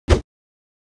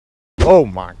Oh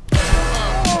my.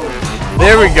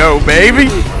 There we go, baby.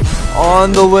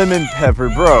 On the lemon pepper,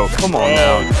 bro. Come on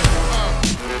now.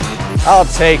 I'll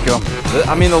take them.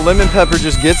 I mean, the lemon pepper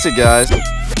just gets it, guys.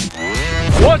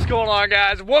 What's going on,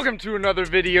 guys? Welcome to another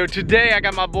video. Today I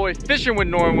got my boy Fishing with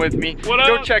Norm with me. What up?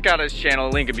 Go check out his channel,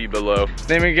 link will be below.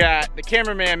 Then we got the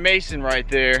cameraman Mason right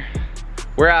there.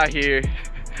 We're out here.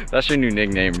 That's your new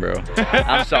nickname, bro.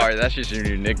 I'm sorry, that's just your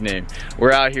new nickname.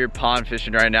 We're out here pond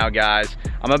fishing right now, guys.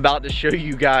 I'm about to show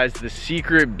you guys the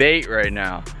secret bait right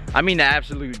now. I mean the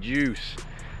absolute juice.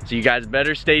 So you guys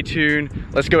better stay tuned.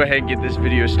 Let's go ahead and get this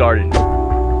video started.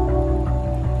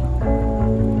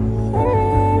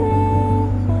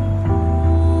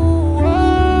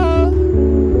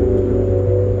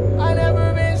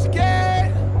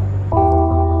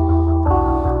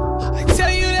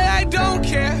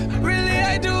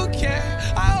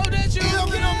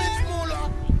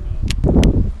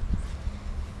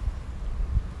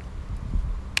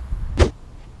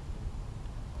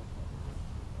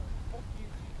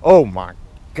 Oh my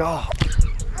God.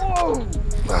 Whoa.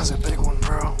 That's a big one,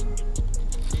 bro.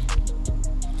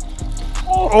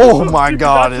 Oh my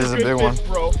God, it is a big one.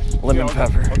 Bro. Lemon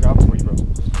pepper. I'll grab it for you, bro.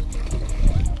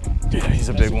 Yeah, he's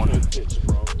a big one. Good fish,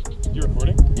 bro. You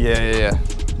recording? Yeah. Yeah,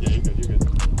 you're good, you're good.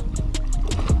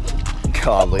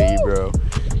 Golly, bro.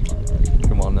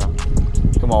 Come on now.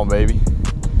 Come on, baby.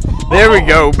 There we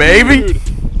go, baby.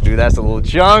 Dude, that's a little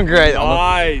chunk right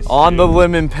Nice, on the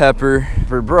lemon pepper.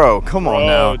 Bro, come on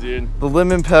now. Dude. The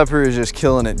lemon pepper is just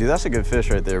killing it. Dude, that's a good fish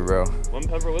right there, bro. Lemon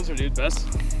pepper lizard, dude.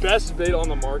 Best bait on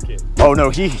the market. Oh no,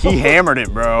 he hammered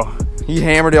it, bro. He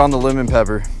hammered it on the lemon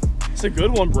pepper. It's a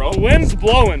good one, bro. The wind's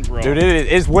blowing, bro. Dude, it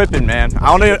is whipping, man.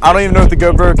 I don't even know if the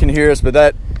GoPro can hear us, but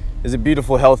that is a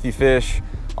beautiful, healthy fish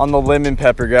on the lemon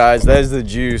pepper, guys. That is the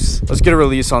juice. Let's get a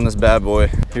release on this bad boy.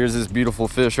 Here's this beautiful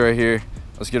fish right here.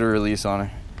 Let's get a release on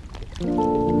her.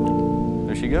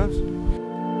 There she goes.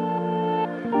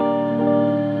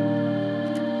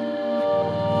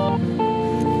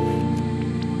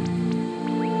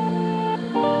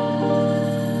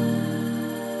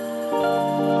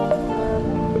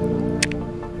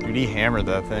 Dude, he hammered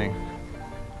that thing.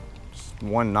 Just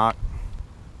one knock.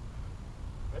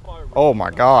 Oh my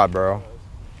God, bro.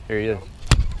 Here he is.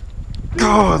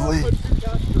 Golly.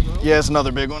 Yeah, it's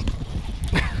another big one.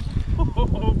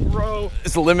 Oh, bro.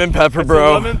 It's a lemon pepper,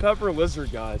 bro. It's a lemon pepper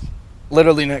lizard, guys.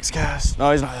 Literally next cast.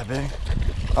 No, he's not that big.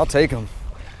 I'll take him.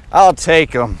 I'll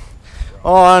take him.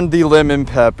 On the lemon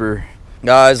pepper.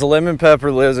 Guys, the lemon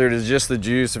pepper lizard is just the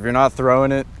juice if you're not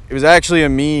throwing it. It was actually a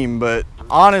meme, but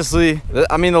honestly,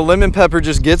 I mean, the lemon pepper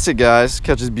just gets it, guys.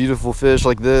 Catches beautiful fish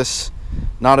like this.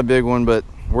 Not a big one, but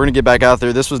we're gonna get back out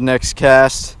there. This was next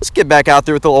cast. Let's get back out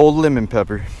there with the old lemon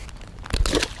pepper.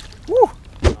 Woo.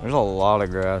 There's a lot of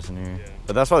grass in here. Yeah.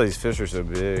 But that's why these fish are so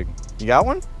big. You got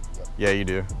one? Yeah, you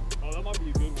do. Oh, that might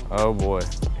be a good one. Oh boy,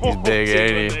 he's big, Dude,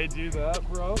 ain't when he? they do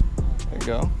that, bro. There you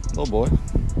go, little boy.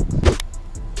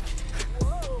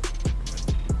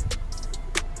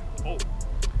 Oh.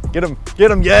 Get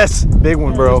him, yes! Big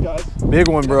one, bro. Big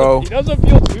one, bro. He doesn't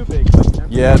feel too big.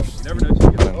 Yeah. You never know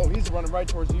till you get him. Oh, he's running right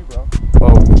towards you, bro.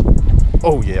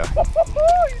 Oh yeah.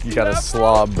 You got a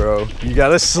slob, bro. You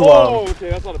got a Oh, slob. okay,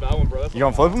 that's not a bad one, bro. That's You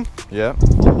gonna flip him? Yeah.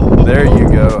 There you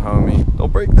go, homie.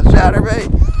 Don't break the chatterbait.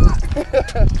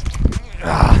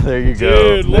 There you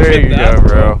go. Dude, look there at you that, go,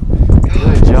 bro.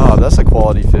 Good job. That's a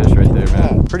quality fish right there,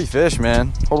 man. Pretty fish,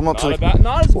 man. Hold him up to the...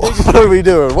 Not as big as What are we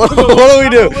doing? What are we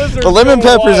doing? lizard's The lemon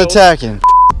going pepper's wild. attacking.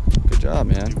 Good job,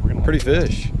 man. Pretty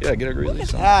fish. Yeah, get a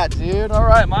release on. that, dude. All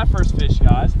right, my first fish,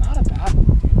 guys. Not a bad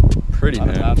one, dude. Pretty, Not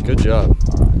a man. bad one. Good job.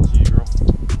 All right, see you, girl.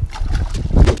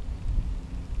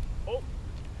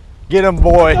 Get him,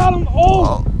 boy. Got him.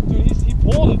 Oh, dude, he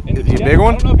pulled it. Is he a big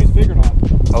one? I don't know if he's big or not.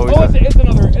 Oh, It's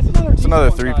another another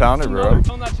decent one, 3-pounder, guys. bro.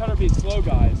 Don't that chatterbait slow,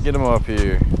 guys. Get him up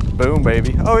here. Boom,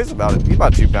 baby. Oh, he's about a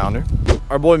 2-pounder.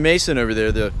 Our boy Mason over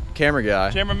there, the camera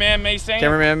guy. Cameraman Mason.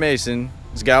 Cameraman Mason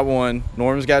has got one.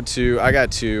 Norm's got 2. I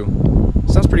got 2.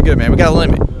 Sounds pretty good, man. We got a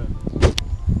limit.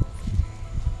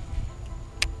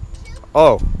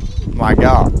 Oh, my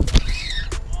God.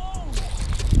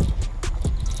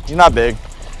 You're not big.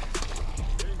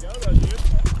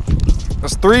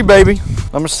 That's 3, baby.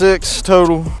 Number 6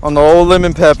 total on the old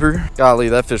lemon pepper. Golly,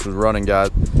 that fish was running, guys.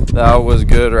 That was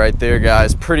good right there,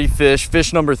 guys. Pretty fish.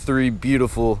 Fish number 3,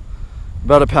 beautiful.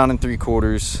 About 1.75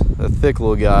 pounds. A thick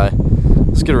little guy.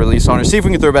 Let's get a release on her. See if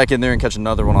we can throw back in there and catch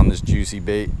another one on this juicy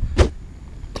bait.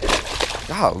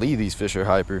 Golly, these fish are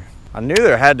hyper. I knew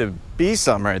there had to be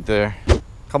some right there.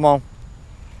 Come on.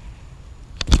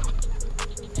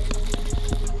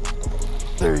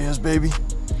 There he is, baby.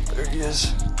 There he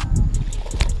is.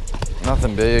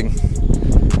 Nothing big.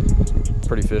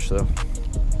 Pretty fish though.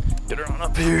 Get her on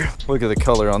up here. Look at the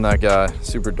color on that guy,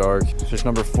 super dark. Fish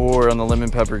number 4 on the lemon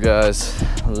pepper, guys.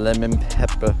 Lemon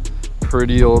pepper,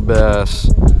 pretty old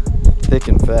bass. Thick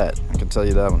and fat, I can tell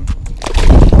you that one.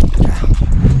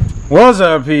 What's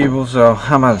up, people? So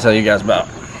I'm about to tell you guys about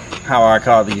how I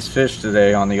caught these fish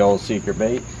today on the old secret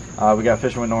bait. We got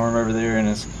fishing with Norm over there and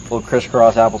his little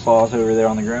crisscross applesauce over there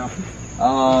on the ground.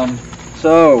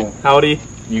 So howdy.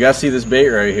 You guys see this bait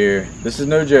right here. This is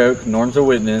no joke. Norm's a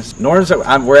witness.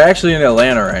 We're actually in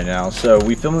Atlanta right now. So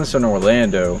we filmed this in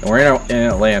Orlando and we're in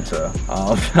Atlanta.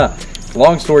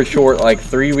 Long story short, like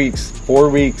 4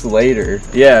 weeks later.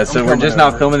 Yeah, so we're just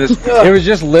not filming this. It was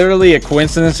just literally a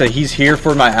coincidence that he's here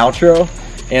for my outro.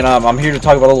 And I'm here to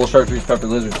talk about a little chartreuse pepper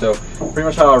lizard. So pretty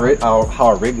much how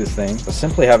I rig this thing. I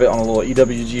simply have it on a little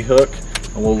EWG hook,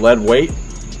 a little lead weight,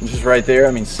 which is right there.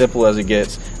 I mean, simple as it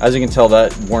gets. As you can tell,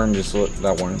 that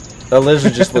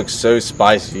lizard just looks so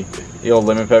spicy. The old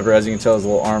lemon pepper, as you can tell, his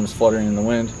little arms fluttering in the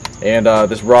wind. And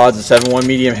this rod's a 7-1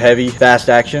 medium heavy, fast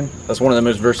action. That's one of the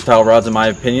most versatile rods in my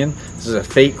opinion. This is a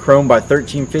Fate Chrome by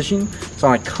 13 Fishing. It's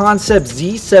on a Concept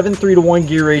Z7 3-to-1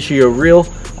 gear ratio reel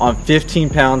on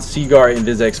 15-pound Seaguar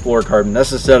Invisa Explorer carbon.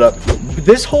 That's the setup.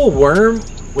 This whole worm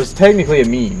was technically a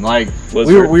meme. Like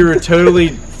we were totally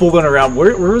fooling around.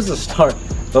 Where was the start?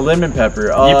 The lemon pepper.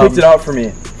 You picked it out for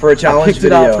me for a challenge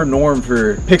video. I picked it out for Norm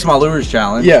for Picks My Lures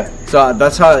challenge. Yeah. So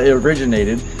that's how it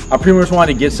originated. I pretty much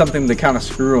wanted to get something to kind of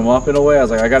screw him up in a way. I was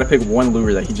like, I got to pick one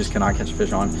lure that he just cannot catch a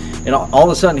fish on. And all of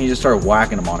a sudden, he just started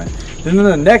whacking him on it. Then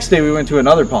the next day, we went to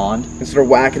another pond. And started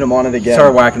whacking him on it again.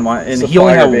 Started whacking him on it. And he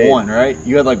only had one, right?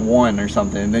 You had like one or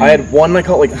something. And then I had one, and I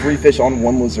caught like 3 fish on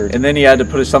one lizard. And then he had to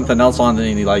put something else on,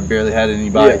 and he like barely had any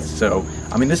bites. Yeah. So,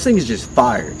 I mean, this thing is just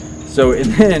fire. So,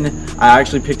 and then I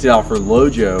actually picked it out for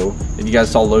Lojo. If you guys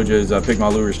saw Lojo's Pick My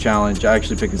Lures challenge, I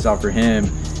actually picked this out for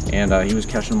him. And he was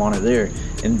catching them on it there.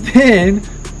 And then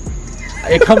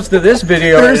it comes to this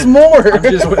video. There's more.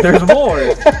 There's more.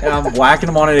 And I'm whacking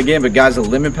them on it again. But guys, the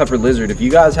lemon pepper lizard, if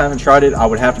you guys haven't tried it, I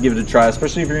would have to give it a try,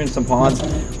 especially if you're in some ponds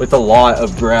with a lot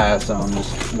of grass.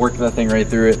 Just working that thing right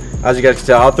through it. As you guys can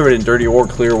tell, I'll throw it in dirty or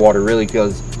clear water, really,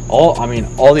 because all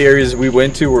the areas we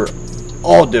went to were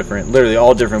all different, literally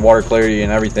all different water clarity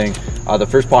and everything. The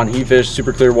first pond he fished,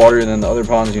 super clear water, and then the other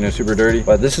ponds, super dirty.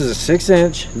 But this is a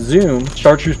 6-inch Zoom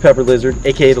chartreuse pepper lizard,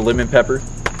 aka the lemon pepper.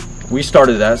 We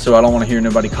started that, so I don't want to hear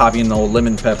nobody copying the old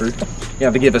lemon pepper. You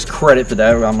have to give us credit for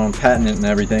that. I'm on patent it and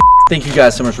everything. Thank you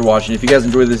guys so much for watching. If you guys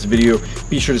enjoyed this video,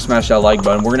 be sure to smash that like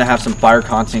button. We're gonna have some fire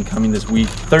content coming this week.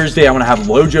 Thursday, I'm gonna have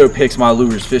Lojo Picks My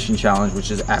Lures Fishing Challenge,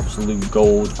 which is absolute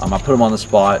gold. I put them on the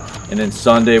spot. And then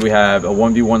Sunday, we have a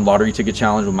 1v1 lottery ticket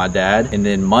challenge with my dad. And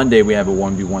then Monday, we have a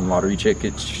 1v1 lottery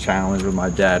ticket challenge with my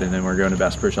dad. And then we're going to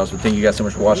Bass Pro Shops. But thank you guys so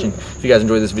much for watching. If you guys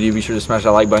enjoyed this video, be sure to smash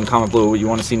that like button, comment below what you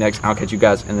want to see next. I'll catch you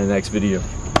guys in the next video.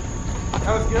 That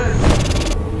was good.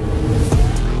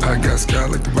 I got sky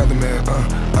like the weatherman,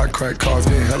 I crack cars,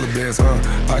 getting hella bands,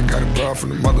 I got a bra from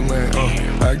the motherland,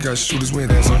 I got shooters with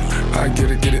hands, I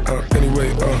get it,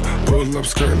 anyway, pull up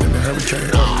skirting in the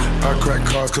hurricane, I crack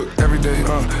cars, cook every day,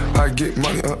 I get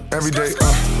money, every day,